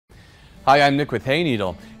Hi, I'm Nick with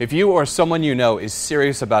Hayneedle. If you or someone you know is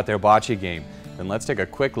serious about their bocce game, then let's take a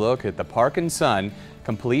quick look at the Park & Son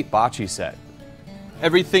Complete Bocce Set.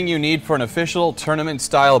 Everything you need for an official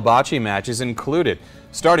tournament-style bocce match is included,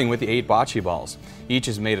 starting with the 8 bocce balls. Each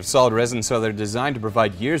is made of solid resin, so they're designed to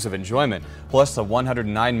provide years of enjoyment. Plus, the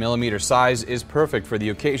 109mm size is perfect for the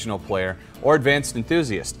occasional player or advanced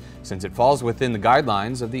enthusiast, since it falls within the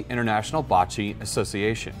guidelines of the International Bocce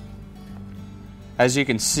Association. As you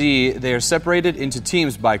can see, they are separated into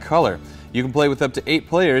teams by color. You can play with up to 8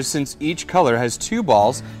 players since each color has 2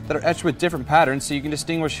 balls that are etched with different patterns, so you can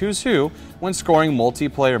distinguish who's who when scoring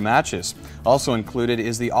multiplayer matches. Also included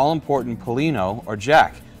is the all-important Polino or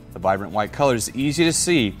Jack. The vibrant white color is easy to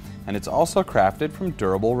see, and it's also crafted from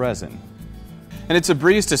durable resin. And it's a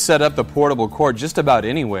breeze to set up the portable court just about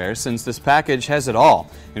anywhere, since this package has it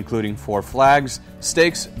all, including 4 flags,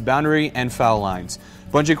 stakes, boundary, and foul lines.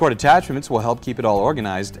 Bungee cord attachments will help keep it all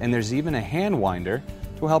organized, and there's even a hand winder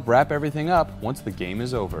to help wrap everything up once the game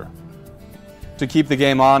is over. To keep the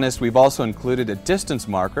game honest, we've also included a distance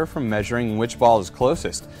marker for measuring which ball is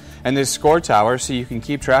closest, and this score tower so you can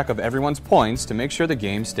keep track of everyone's points to make sure the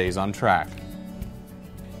game stays on track.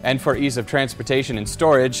 And for ease of transportation and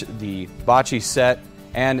storage, the bocce set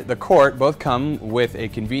and the court both come with a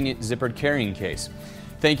convenient zippered carrying case.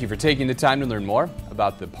 Thank you for taking the time to learn more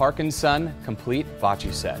about the Park & Son Complete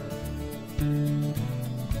Bocce Set.